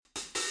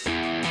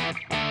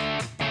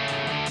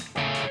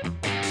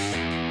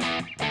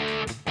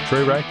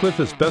Trey Ratcliff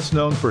is best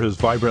known for his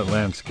vibrant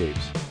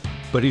landscapes,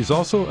 but he's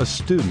also a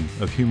student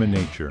of human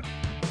nature.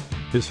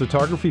 His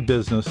photography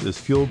business is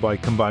fueled by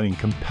combining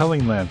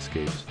compelling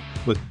landscapes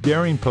with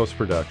daring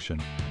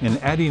post-production and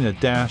adding a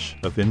dash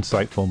of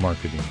insightful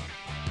marketing.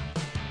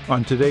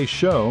 On today's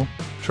show,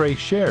 Trey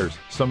shares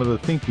some of the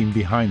thinking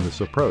behind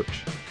this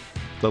approach.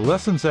 The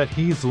lessons that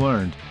he's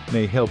learned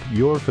may help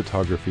your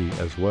photography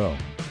as well.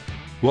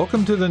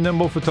 Welcome to the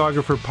Nimble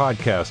Photographer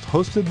podcast,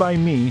 hosted by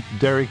me,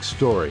 Derrick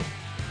Story.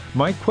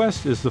 My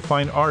quest is to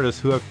find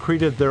artists who have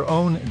created their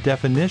own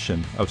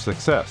definition of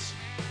success.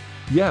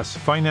 Yes,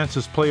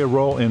 finances play a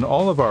role in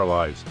all of our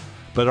lives,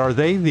 but are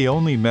they the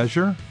only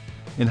measure?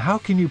 And how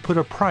can you put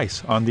a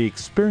price on the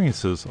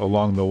experiences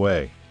along the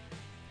way?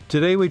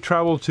 Today we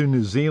travel to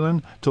New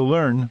Zealand to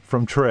learn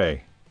from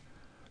Trey.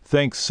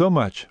 Thanks so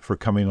much for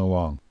coming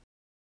along.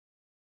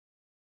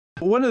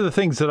 One of the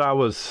things that I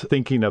was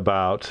thinking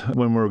about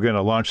when we were going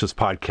to launch this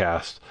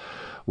podcast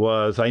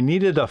was I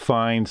needed to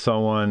find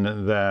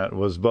someone that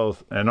was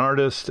both an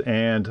artist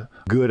and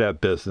good at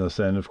business.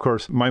 And of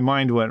course, my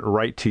mind went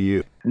right to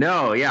you.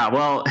 No, yeah.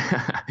 Well,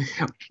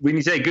 when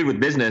you say good with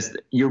business,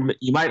 you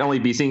might only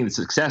be seeing the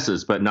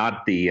successes, but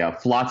not the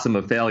flotsam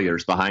of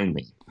failures behind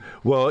me.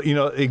 Well,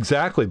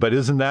 exactly. But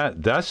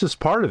that's just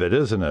part of it,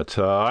 isn't it?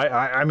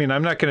 I mean,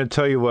 I'm not going to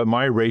tell you what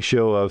my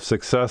ratio of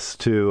success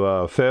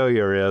to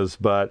failure is,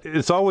 but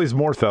it's always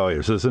more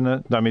failures, isn't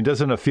it? I mean,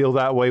 doesn't it feel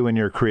that way when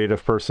you're a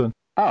creative person?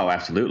 Oh,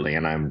 absolutely.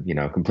 And I'm,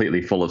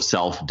 completely full of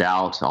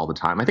self-doubt all the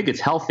time. I think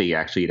it's healthy,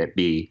 actually, to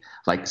be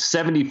like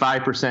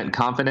 75%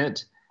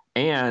 confident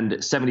and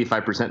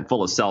 75%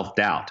 full of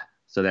self-doubt.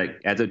 So that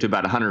adds up to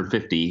about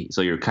 150.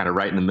 So you're kind of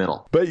right in the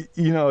middle. But,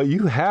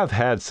 you have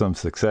had some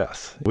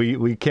success.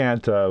 We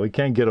can't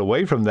get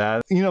away from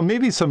that.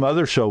 Maybe some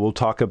other show we'll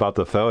talk about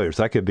the failures.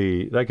 That could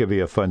be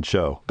a fun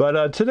show.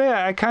 But today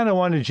I kind of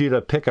wanted you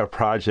to pick a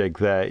project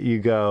that you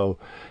go,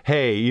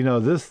 hey,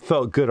 this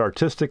felt good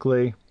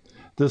artistically.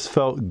 This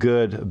felt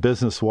good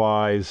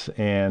business-wise,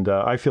 and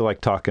I feel like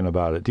talking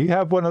about it. Do you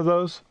have one of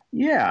those?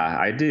 Yeah,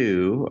 I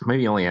do.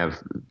 Maybe only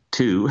have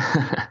two.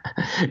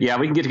 Yeah,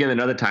 we can get together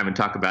another time and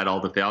talk about all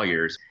the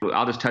failures.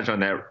 I'll just touch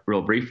on that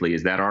real briefly,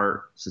 is that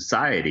our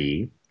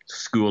society,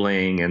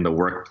 schooling and the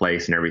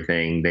workplace and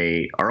everything,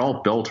 they are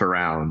all built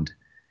around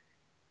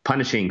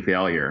punishing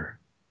failure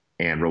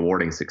and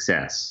rewarding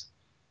success.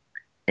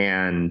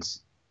 And,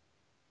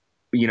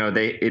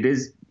 it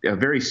is a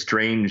very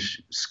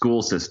strange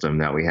school system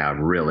that we have,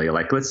 really.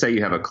 Like, let's say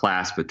you have a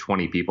class with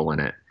 20 people in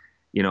it.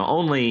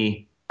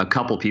 Only a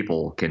couple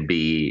people can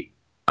be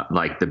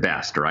like the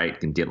best, right?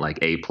 Can get like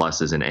A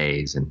pluses and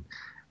A's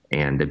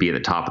and to be at the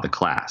top of the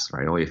class,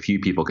 right? Only a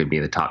few people can be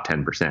in the top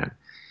 10%,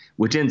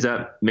 which ends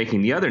up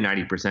making the other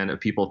 90%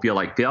 of people feel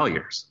like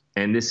failures.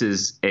 And this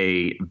is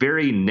a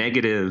very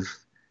negative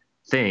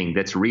thing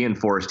that's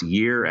reinforced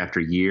year after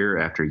year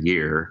after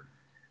year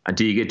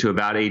until you get to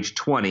about age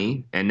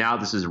 20. And now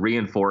this is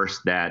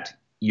reinforced that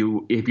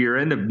if you're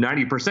in the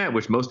 90%,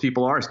 which most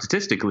people are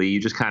statistically, you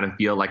just kind of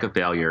feel like a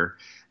failure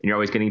and you're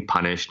always getting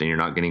punished and you're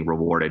not getting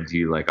rewarded.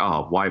 You're like,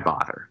 oh, why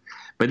bother?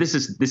 But this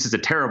is a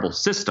terrible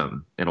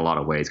system in a lot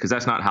of ways, because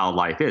that's not how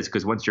life is.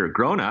 Because once you're a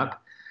grown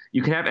up,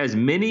 you can have as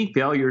many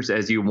failures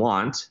as you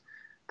want.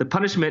 The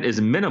punishment is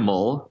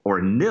minimal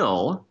or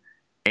nil,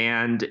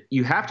 and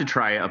you have to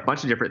try a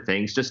bunch of different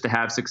things just to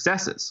have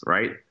successes,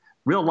 right?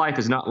 Real life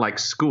is not like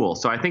school.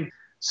 So I think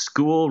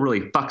school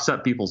really fucks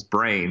up people's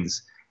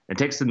brains and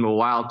takes them a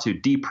while to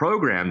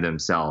deprogram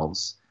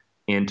themselves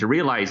into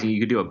realizing you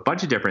can do a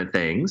bunch of different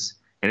things.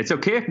 And it's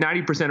okay if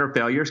 90% are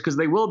failures, because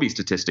they will be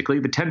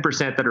statistically. The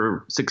 10% that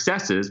are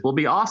successes will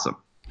be awesome.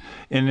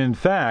 And in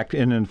fact,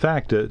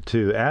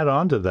 to add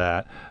on to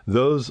that,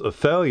 those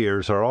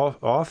failures are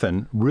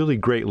often really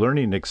great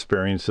learning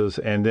experiences.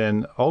 And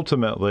then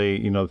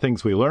ultimately,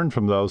 things we learn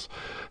from those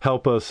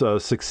help us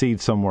succeed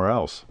somewhere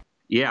else.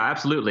 Yeah,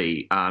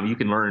 absolutely. You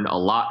can learn a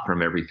lot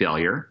from every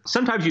failure.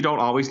 Sometimes you don't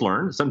always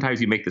learn. Sometimes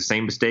you make the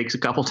same mistakes a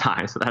couple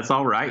times. So that's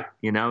all right.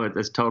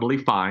 It's totally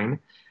fine.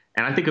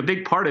 And I think a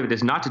big part of it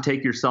is not to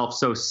take yourself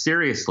so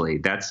seriously.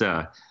 That's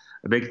a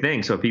big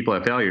thing. So people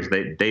have failures.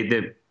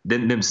 They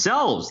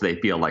themselves, they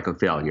feel like a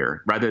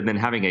failure rather than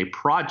having a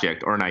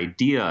project or an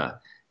idea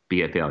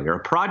be a failure. A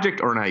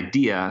project or an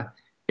idea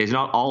is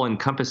not all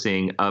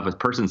encompassing of a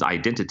person's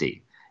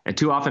identity. And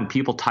too often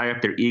people tie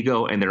up their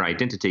ego and their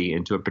identity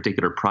into a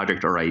particular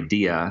project or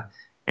idea.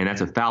 And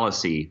that's a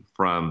fallacy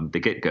from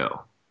the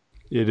get-go.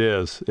 It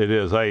is.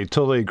 I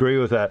totally agree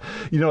with that.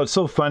 It's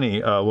so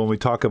funny when we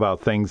talk about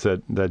things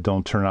that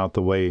don't turn out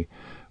the way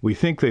we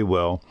think they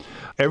will.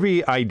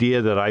 Every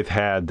idea that I've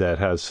had that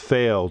has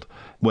failed,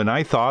 when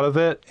I thought of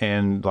it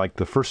and like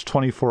the first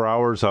 24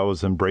 hours I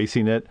was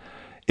embracing it,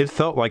 it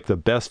felt like the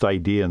best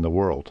idea in the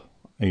world.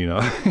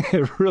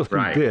 It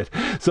really did.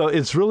 So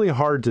it's really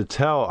hard to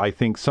tell, I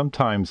think,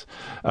 sometimes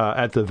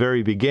at the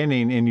very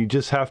beginning, and you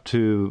just have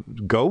to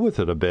go with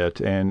it a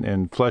bit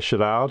and flesh it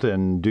out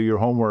and do your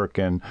homework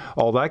and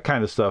all that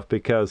kind of stuff,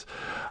 because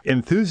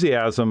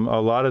enthusiasm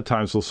a lot of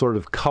times will sort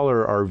of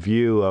color our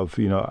view of,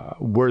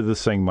 where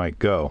this thing might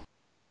go.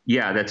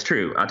 Yeah, that's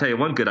true. I'll tell you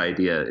one good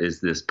idea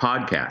is this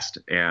podcast.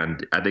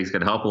 And I think it's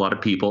going to help a lot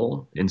of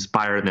people,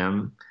 inspire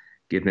them,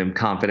 give them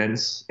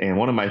confidence. And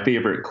one of my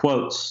favorite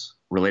quotes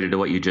related to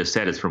what you just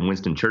said is from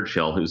Winston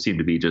Churchill, who seemed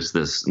to be just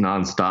this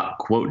nonstop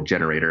quote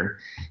generator.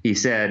 He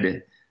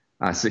said,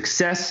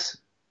 success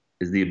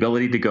is the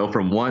ability to go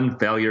from one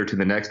failure to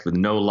the next with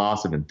no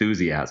loss of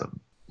enthusiasm.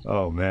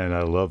 Oh man,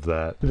 I love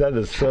that. That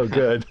is so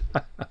good.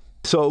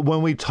 So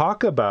when we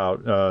talk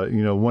about,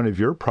 one of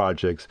your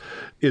projects,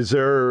 is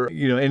there,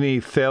 any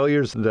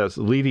failures that's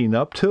leading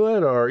up to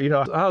it, or,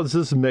 how's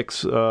this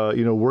mix,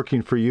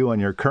 working for you on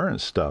your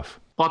current stuff?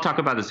 Well, I'll talk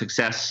about the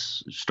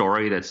success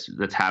story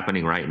that's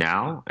happening right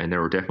now, and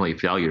there were definitely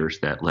failures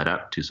that led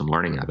up to some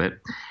learning of it.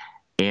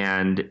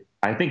 And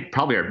I think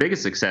probably our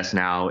biggest success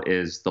now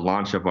is the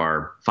launch of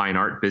our fine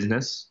art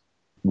business.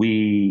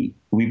 We've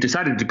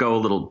decided to go a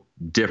little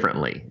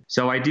differently.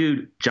 So I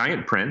do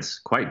giant prints,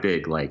 quite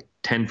big, like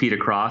 10 feet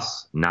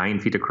across, 9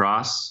 feet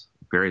across,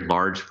 very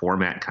large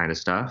format kind of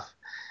stuff.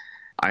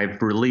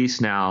 I've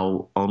released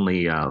now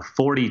only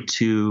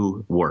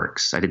 42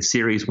 works. I did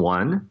series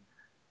 1,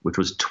 which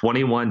was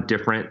 21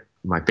 different,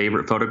 my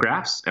favorite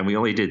photographs, and we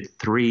only did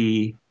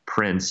 3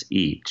 prints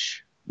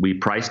each. We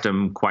priced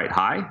them quite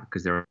high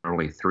because there were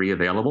only 3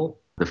 available.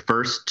 The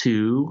first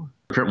 2,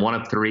 print 1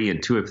 of 3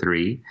 and 2 of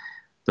 3,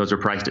 those are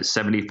priced at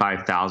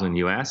 $75,000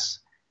 US.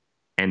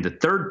 And the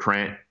third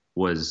print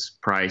was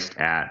priced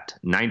at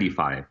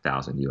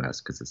 $95,000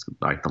 US because it's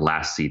like the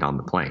last seat on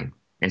the plane.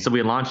 And so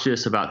we launched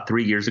this about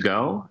 3 years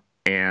ago.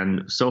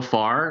 And so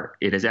far,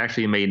 it has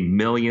actually made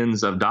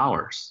millions of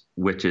dollars,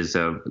 which is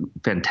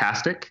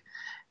fantastic.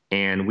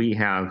 And we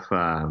have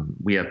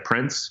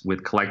prints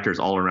with collectors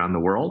all around the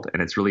world,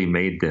 and it's really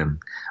made them.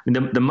 I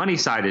mean, the money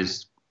side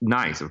is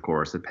nice, of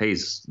course. It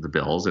pays the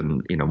bills,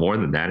 and more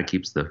than that, it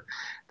keeps the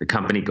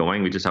company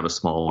going. We just have a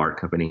small art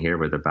company here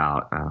with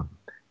about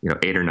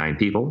 8 or 9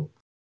 people.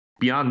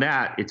 Beyond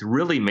that, it's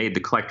really made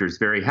the collectors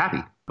very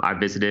happy. I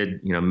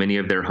visited many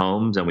of their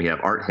homes, and we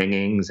have art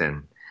hangings,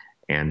 and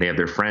they have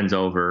their friends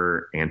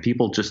over, and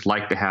people just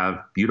like to have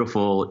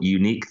beautiful,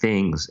 unique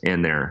things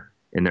in their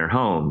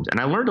homes. And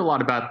I learned a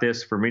lot about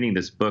this from reading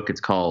this book. It's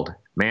called,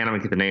 I'm going to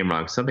get the name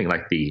wrong, something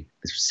like the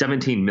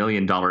 $17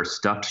 million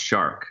Stuffed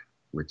Shark,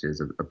 which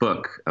is a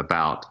book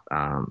about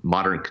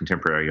modern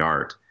contemporary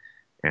art.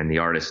 And the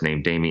artist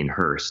named Damien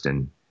Hirst.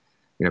 And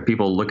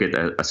people look at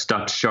a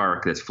stuffed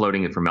shark that's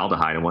floating in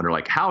formaldehyde and wonder,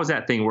 like, how is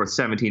that thing worth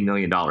 $17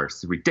 million?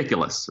 It's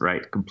ridiculous,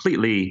 right?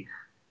 Completely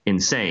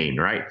insane,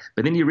 right?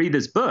 But then you read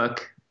this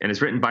book, and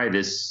it's written by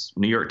this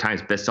New York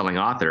Times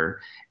bestselling author,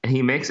 and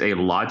he makes a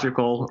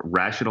logical,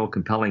 rational,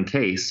 compelling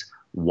case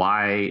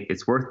why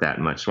it's worth that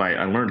much. So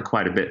I learned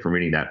quite a bit from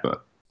reading that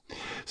book.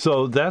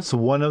 So that's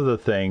one of the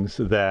things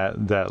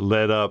that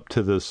led up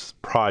to this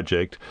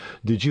project.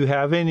 Did you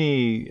have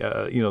any,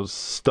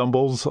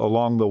 stumbles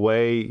along the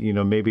way,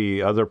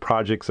 maybe other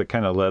projects that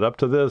kind of led up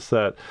to this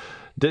that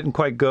didn't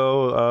quite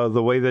go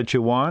the way that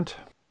you want?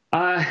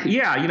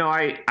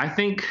 I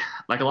think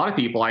like a lot of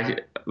people,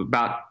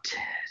 about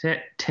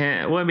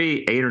 10,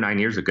 maybe 8 or 9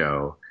 years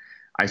ago,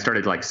 I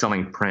started like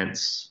selling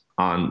prints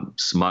on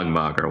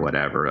SmugMug or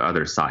whatever,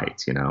 other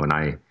sites, and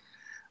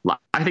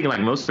I think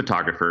like most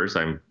photographers,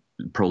 I'm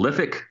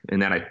prolific in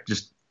that I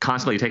just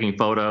constantly taking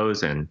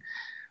photos, and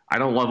I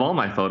don't love all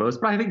my photos,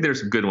 but I think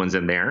there's some good ones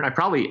in there. And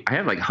I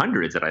have like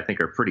hundreds that I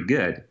think are pretty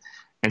good.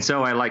 And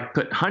so I like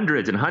put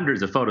hundreds and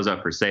hundreds of photos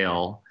up for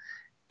sale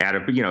at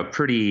a,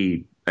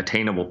 pretty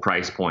attainable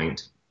price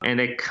point. And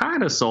they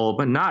kind of sold,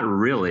 but not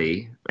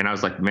really. And I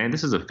was like, man,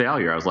 this is a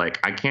failure. I was like,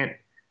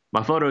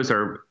 my photos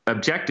are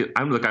objective.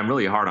 I'm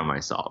really hard on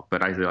myself,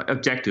 but I feel like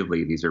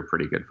objectively, these are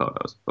pretty good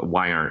photos, but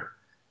why aren't,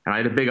 and I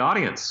had a big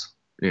audience,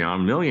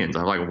 millions.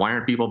 I was like, why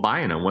aren't people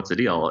buying them? What's the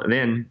deal? And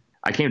then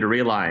I came to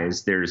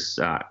realize there's,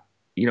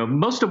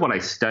 most of what I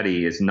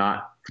study is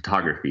not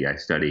photography. I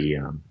study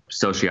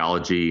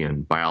sociology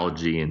and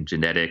biology and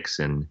genetics.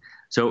 And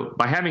so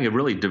by having a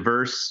really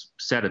diverse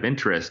set of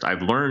interests,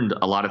 I've learned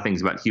a lot of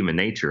things about human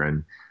nature.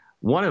 And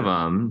one of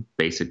them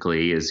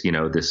basically is,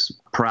 this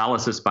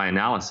paralysis by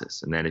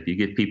analysis. And that if you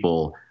give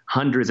people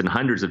hundreds and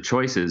hundreds of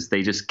choices,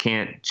 they just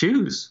can't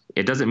choose.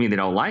 It doesn't mean they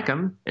don't like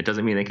them. It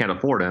doesn't mean they can't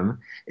afford them.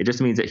 It just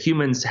means that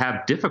humans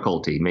have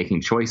difficulty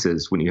making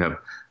choices when you have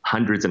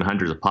hundreds and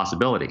hundreds of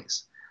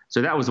possibilities.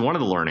 So that was one of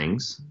the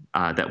learnings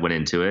that went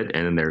into it.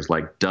 And then there's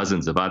like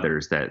dozens of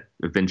others that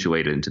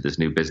eventuated into this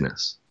new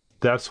business.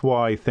 That's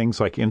why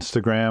things like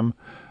Instagram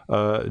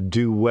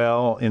do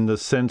well in the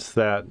sense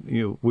that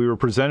we were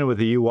presented with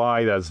a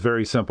UI that's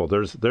very simple.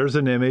 There's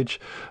an image.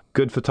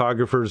 Good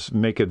photographers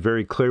make it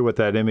very clear what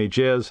that image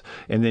is,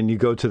 and then you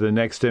go to the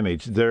next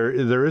image.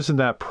 There isn't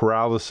that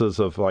paralysis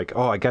of like,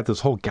 oh, I got this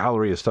whole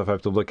gallery of stuff I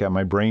have to look at.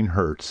 My brain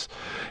hurts.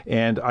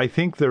 And I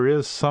think there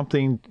is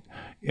something.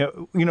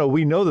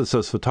 We know this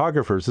as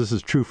photographers. This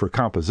is true for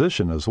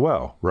composition as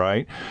well,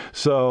 right?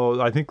 So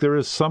I think there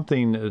is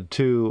something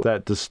to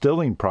that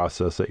distilling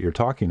process that you're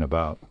talking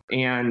about.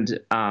 And,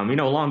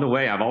 along the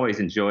way, I've always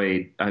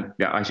enjoyed,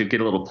 I should get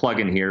a little plug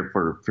in here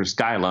for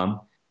Skylum.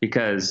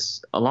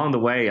 because along the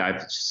way,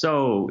 I've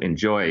so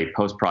enjoyed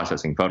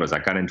post-processing photos. I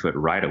got into it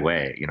right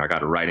away. I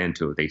got right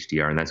into it with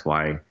HDR, and that's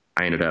why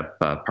I ended up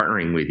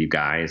partnering with you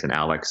guys and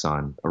Alex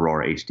on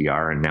Aurora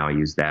HDR, and now I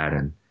use that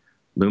and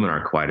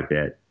Luminar quite a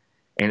bit.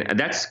 And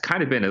that's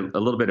kind of been a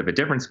little bit of a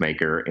difference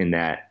maker in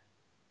that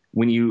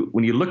when you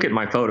look at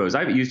my photos,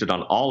 I've used it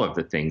on all of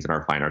the things in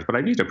our fine arts, but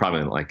I've used it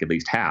probably like at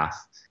least half.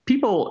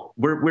 People,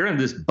 we're in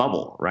this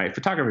bubble, right?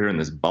 Photographers are in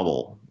this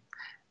bubble.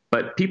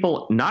 But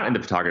people not in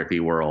the photography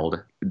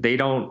world, they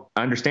don't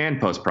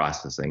understand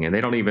post-processing, and they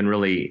don't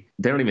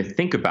even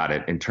think about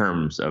it in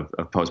terms of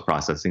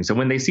post-processing. So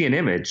when they see an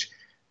image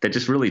that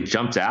just really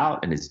jumps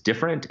out and is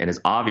different and is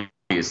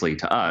obviously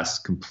to us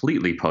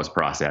completely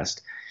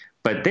post-processed,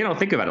 but they don't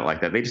think about it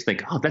like that. They just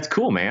think, oh, that's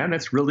cool, man.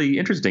 That's really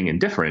interesting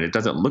and different. It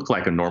doesn't look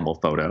like a normal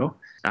photo.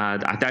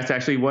 That's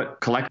actually what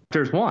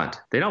collectors want.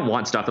 They don't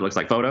want stuff that looks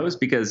like photos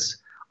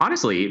because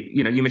honestly,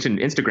 you mentioned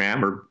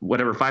Instagram or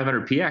whatever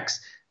 500px.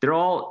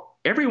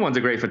 Everyone's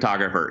a great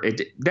photographer.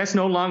 That's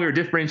no longer a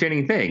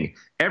differentiating thing.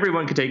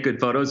 Everyone can take good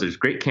photos. There's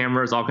great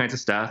cameras, all kinds of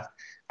stuff.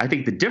 I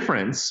think the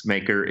difference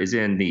maker is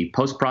in the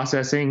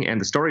post-processing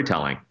and the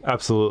storytelling.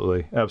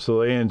 Absolutely.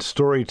 And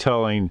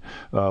storytelling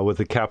with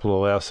a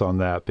capital S on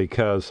that,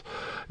 because,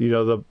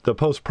 the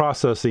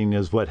post-processing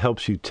is what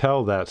helps you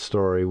tell that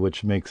story,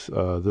 which makes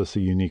this a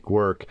unique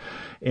work.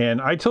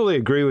 And I totally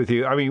agree with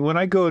you. I mean, when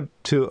I go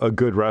to a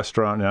good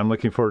restaurant and I'm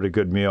looking forward to a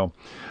good meal,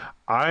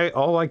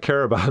 all I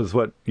care about is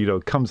what,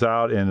 comes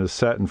out and is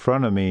set in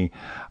front of me.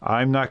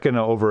 I'm not going to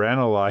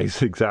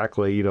overanalyze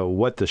exactly,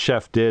 what the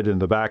chef did in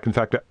the back. In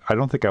fact, I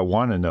don't think I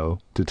want to know,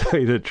 to tell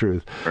you the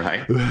truth.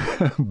 Right.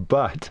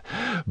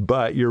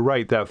 But you're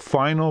right. That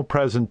final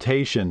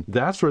presentation,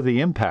 that's where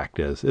the impact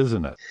is,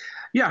 isn't it?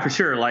 Yeah, for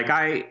sure.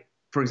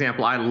 For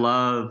example, I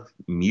love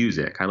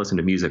music. I listen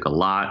to music a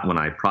lot when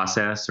I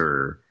process,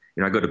 or,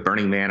 I go to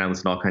Burning Man. I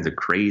listen to all kinds of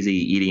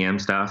crazy EDM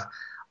stuff.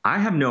 I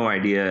have no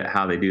idea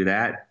how they do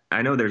that.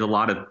 I know there's a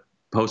lot of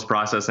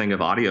post-processing of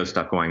audio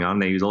stuff going on.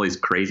 They use all these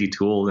crazy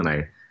tools, and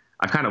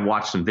I've kind of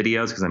watched some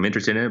videos because I'm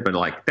interested in it, but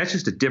that's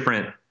just a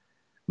different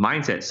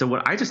mindset. So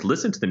when I just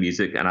listen to the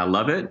music and I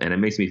love it and it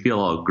makes me feel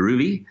all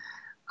groovy,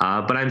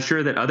 but I'm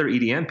sure that other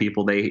EDM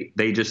people, they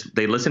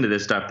listen to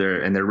this stuff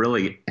there and they're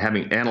really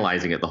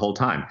analyzing it the whole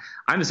time.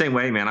 I'm the same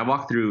way, man. I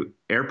walk through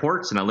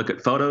airports and I look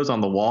at photos on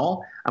the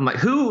wall. I'm like,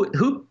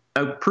 who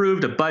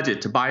approved a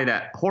budget to buy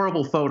that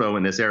horrible photo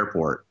in this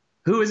airport?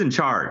 Who is in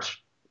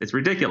charge? It's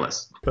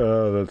ridiculous.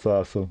 Oh, that's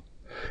awesome.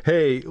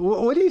 Hey,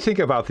 what do you think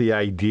about the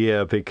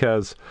idea?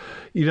 Because,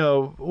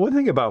 one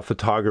thing about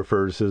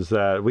photographers is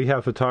that we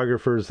have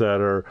photographers that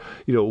are,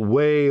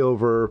 way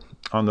over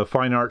on the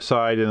fine art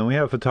side, and then we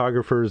have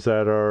photographers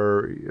that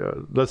are,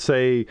 let's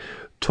say,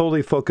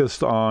 totally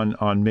focused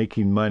on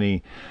making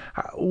money.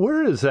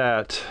 Where is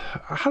that?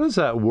 How does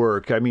that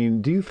work? I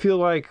mean, do you feel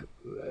like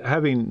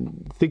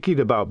thinking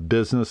about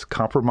business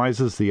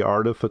compromises the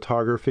art of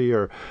photography,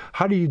 or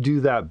how do you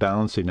do that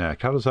balancing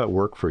act? How does that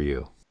work for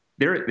you?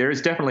 There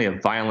is definitely a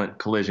violent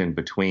collision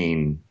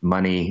between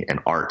money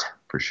and art,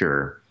 for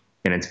sure.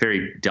 And it's a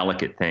very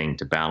delicate thing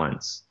to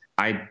balance.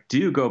 I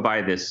do go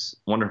by this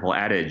wonderful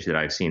adage that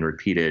I've seen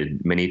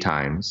repeated many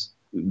times.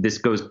 This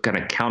goes kind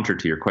of counter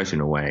to your question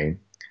in a way.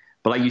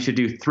 But you should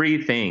do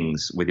three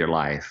things with your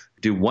life.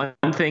 Do one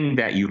thing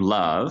that you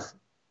love.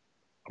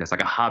 That's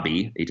like a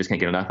hobby that you just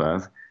can't get enough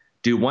of.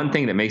 Do one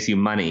thing that makes you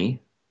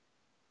money.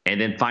 And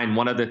then find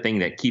one other thing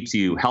that keeps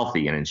you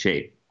healthy and in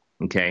shape.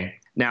 Okay?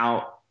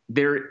 Now,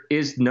 there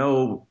is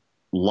no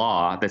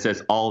law that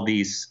says all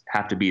these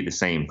have to be the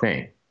same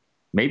thing.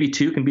 Maybe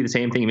two can be the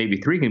same thing. Maybe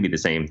three can be the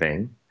same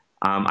thing.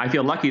 I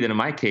feel lucky that in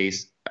my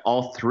case,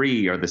 all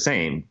three are the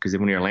same, because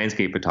when you're a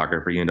landscape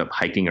photographer, you end up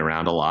hiking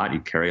around a lot. You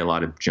carry a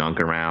lot of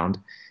junk around.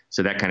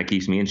 So that kind of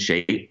keeps me in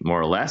shape,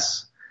 more or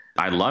less.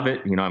 I love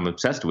it. I'm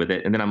obsessed with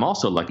it. And then I'm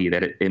also lucky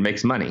that it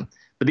makes money.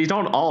 But these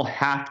don't all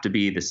have to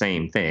be the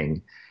same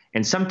thing.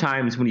 And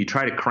sometimes when you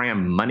try to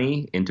cram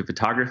money into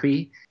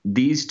photography,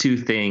 these two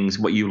things,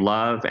 what you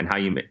love and how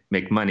you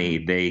make money,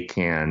 they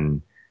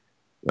can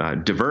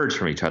diverge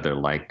from each other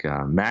like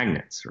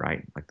magnets,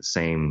 right? Like the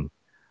same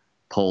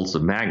poles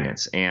of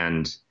magnets.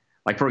 And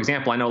for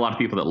example, I know a lot of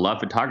people that love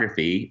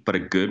photography, but a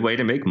good way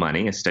to make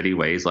money, a steady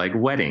way, is like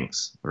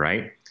weddings,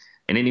 right?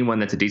 And anyone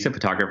that's a decent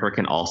photographer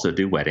can also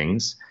do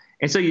weddings.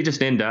 And so you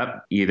just end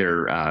up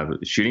either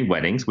shooting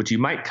weddings, which you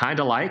might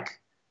kind of like,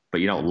 but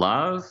you don't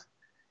love.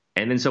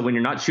 And then so when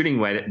you're not shooting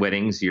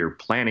weddings, you're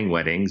planning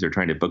weddings or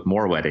trying to book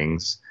more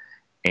weddings.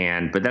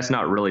 But that's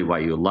not really why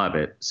you love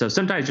it. So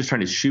sometimes just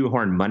trying to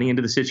shoehorn money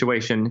into the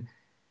situation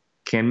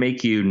can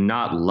make you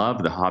not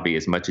love the hobby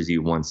as much as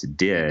you once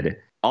did.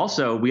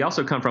 Also, we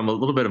also come from a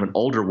little bit of an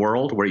older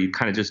world where you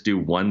kind of just do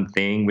one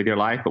thing with your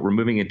life, but we're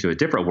moving into a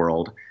different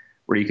world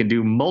where you can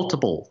do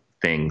multiple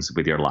things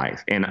with your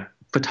life. And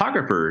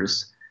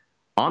photographers,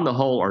 on the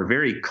whole, are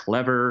very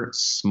clever,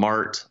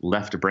 smart,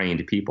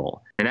 left-brained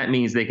people. And that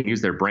means they can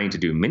use their brain to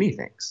do many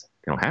things.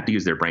 They don't have to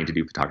use their brain to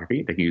do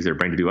photography. They can use their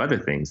brain to do other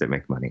things that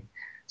make money.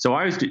 So I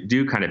always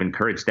do kind of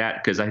encourage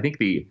that, because I think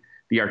the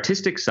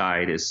artistic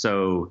side is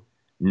so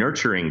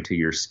nurturing to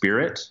your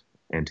spirit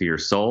and to your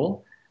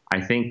soul,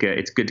 I think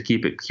it's good to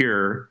keep it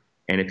pure.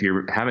 And if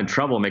you're having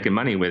trouble making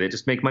money with it,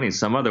 just make money in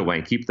some other way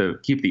and keep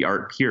the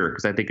art pure,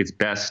 because I think it's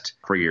best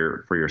for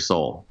your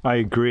soul. I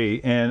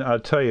agree. And I'll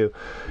tell you,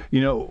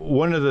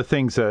 one of the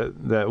things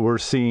that we're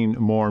seeing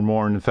more and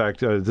more, and in fact,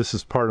 this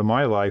is part of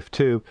my life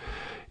too,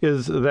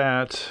 is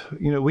that,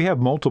 we have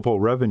multiple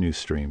revenue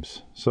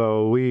streams.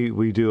 So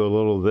we do a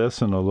little of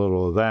this and a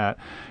little of that.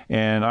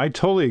 And I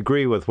totally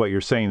agree with what you're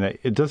saying, that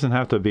it doesn't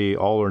have to be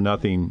all or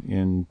nothing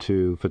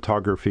into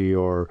photography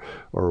or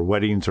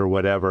weddings or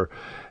whatever.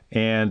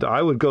 And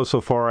I would go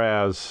so far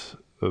as,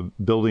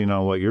 building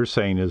on what you're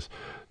saying, is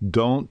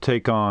don't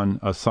take on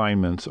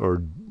assignments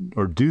or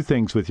do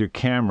things with your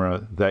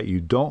camera that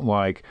you don't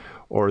like,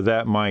 or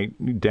that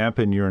might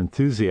dampen your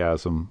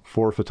enthusiasm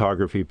for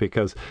photography,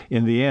 because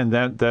in the end,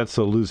 that's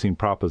a losing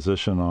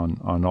proposition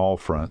on all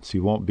fronts.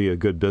 You won't be a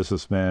good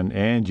businessman,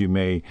 and you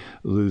may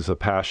lose a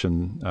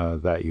passion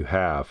that you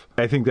have.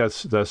 I think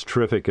that's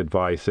terrific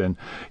advice. And,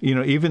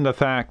 even the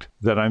fact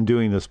that I'm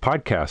doing this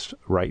podcast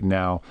right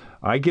now,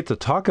 I get to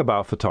talk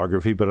about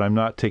photography, but I'm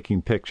not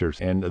taking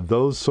pictures. And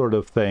those sort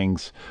of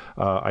things,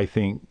 I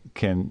think,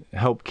 can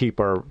help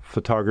keep our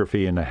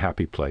photography in a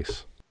happy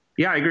place.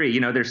 Yeah, I agree.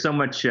 There's so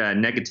much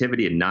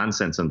negativity and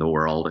nonsense in the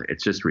world.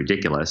 It's just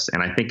ridiculous.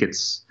 And I think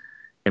it's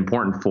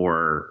important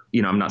for,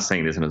 I'm not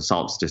saying this in a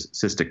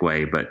solipsistic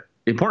way, but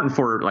important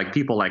for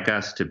people like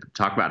us to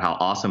talk about how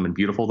awesome and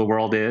beautiful the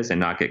world is and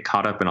not get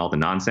caught up in all the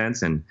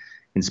nonsense and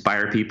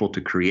inspire people to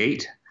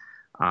create.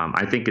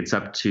 I think it's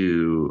up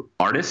to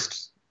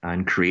artists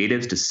and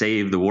creatives to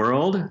save the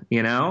world.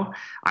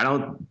 I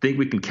don't think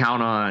we can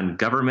count on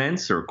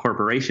governments or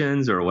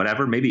corporations or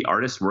whatever. Maybe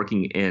artists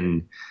working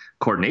in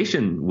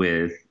coordination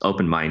with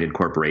open-minded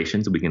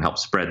corporations, we can help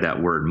spread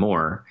that word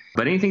more.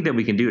 But anything that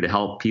we can do to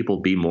help people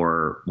be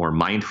more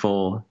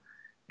mindful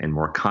and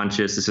more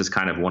conscious, this is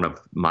kind of one of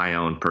my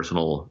own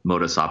personal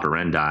modus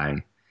operandi.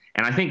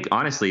 And I think,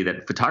 honestly,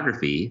 that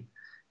photography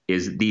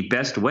is the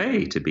best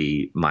way to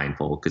be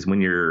mindful, because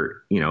when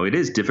you're, it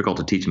is difficult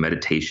to teach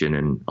meditation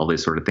and all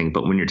this sort of thing.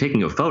 But when you're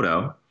taking a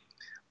photo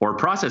or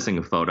processing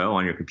a photo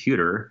on your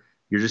computer,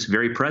 you're just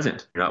very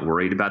present. You're not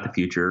worried about the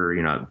future.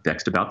 You're not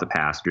vexed about the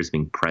past. You're just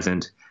being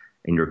present,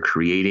 and you're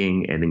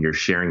creating, and then you're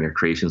sharing their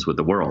creations with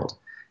the world.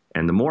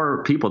 And the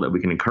more people that we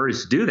can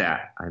encourage to do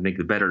that, I think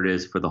the better it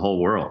is for the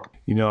whole world.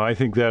 I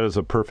think that is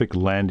a perfect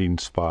landing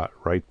spot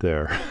right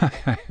there.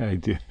 I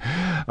do.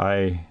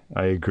 I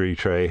agree,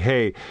 Trey.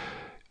 Hey,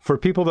 for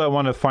people that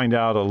want to find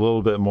out a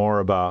little bit more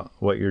about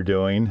what you're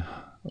doing,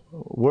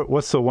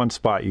 what's the one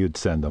spot you'd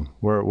send them?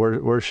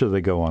 Where should they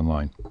go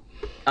online?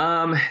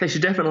 They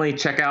should definitely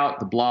check out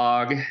the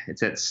blog.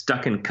 It's at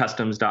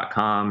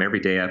stuckincustoms.com. Every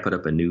day I put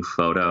up a new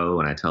photo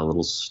and I tell a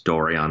little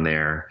story on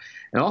there.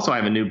 And also I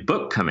have a new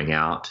book coming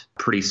out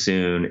pretty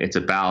soon. It's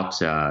about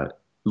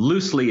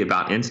loosely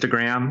about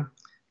Instagram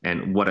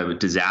and what a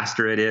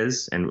disaster it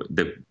is, and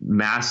the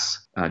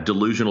mass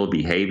delusional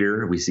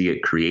behavior we see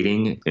it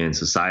creating in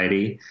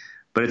society.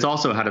 But it's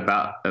also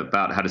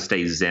about how to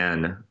stay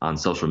zen on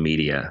social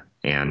media,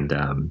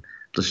 and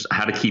just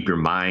how to keep your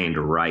mind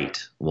right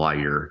while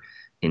you're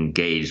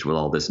engaged with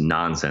all this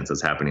nonsense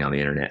that's happening on the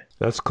internet.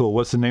 That's cool.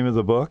 What's the name of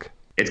the book?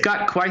 It's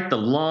got quite the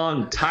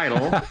long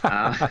title.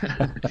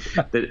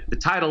 The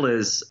title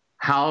is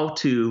How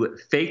to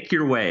Fake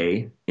Your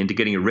Way into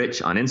Getting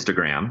Rich on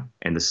Instagram.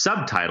 And the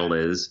subtitle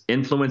is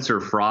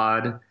Influencer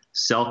Fraud,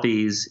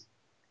 Selfies,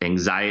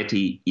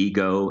 Anxiety,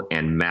 Ego,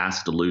 and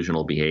Mass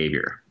Delusional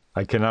Behavior.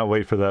 I cannot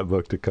wait for that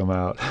book to come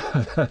out.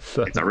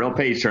 It's a real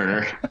page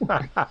turner.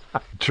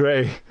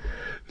 Trey,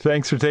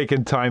 thanks for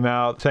taking time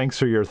out. Thanks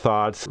for your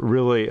thoughts.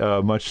 Really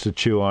much to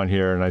chew on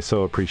here, and I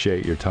so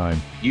appreciate your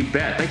time. You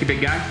bet. Thank you,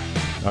 big guy.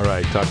 All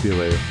right. Talk to you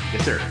later.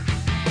 Yes, sir.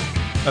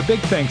 A big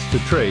thanks to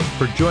Trey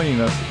for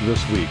joining us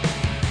this week.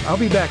 I'll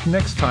be back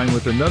next time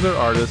with another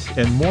artist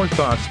and more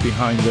thoughts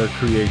behind their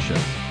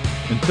creations.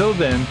 Until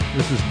then,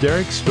 this is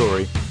Derrick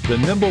Story, the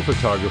Nimble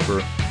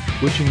Photographer,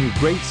 wishing you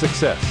great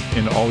success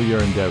in all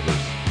your endeavors.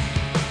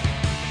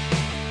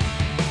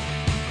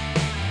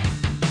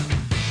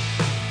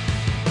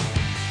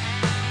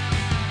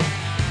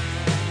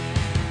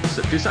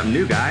 So do something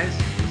new, guys.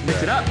 Let's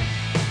mix it up.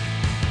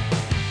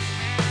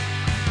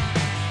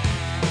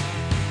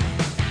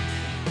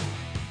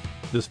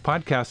 This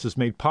podcast is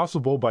made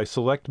possible by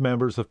select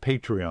members of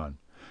Patreon.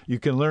 You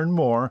can learn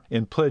more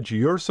and pledge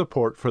your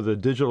support for the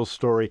Digital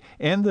Story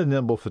and the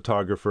Nimble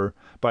Photographer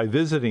by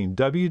visiting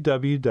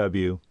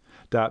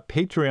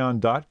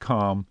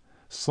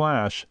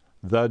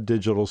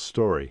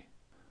www.patreon.com/thedigitalstory.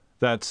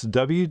 That's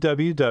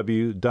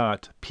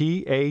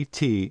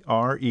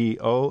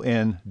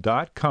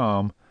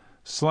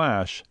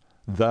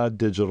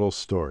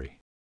www.patreon.com/thedigitalstory.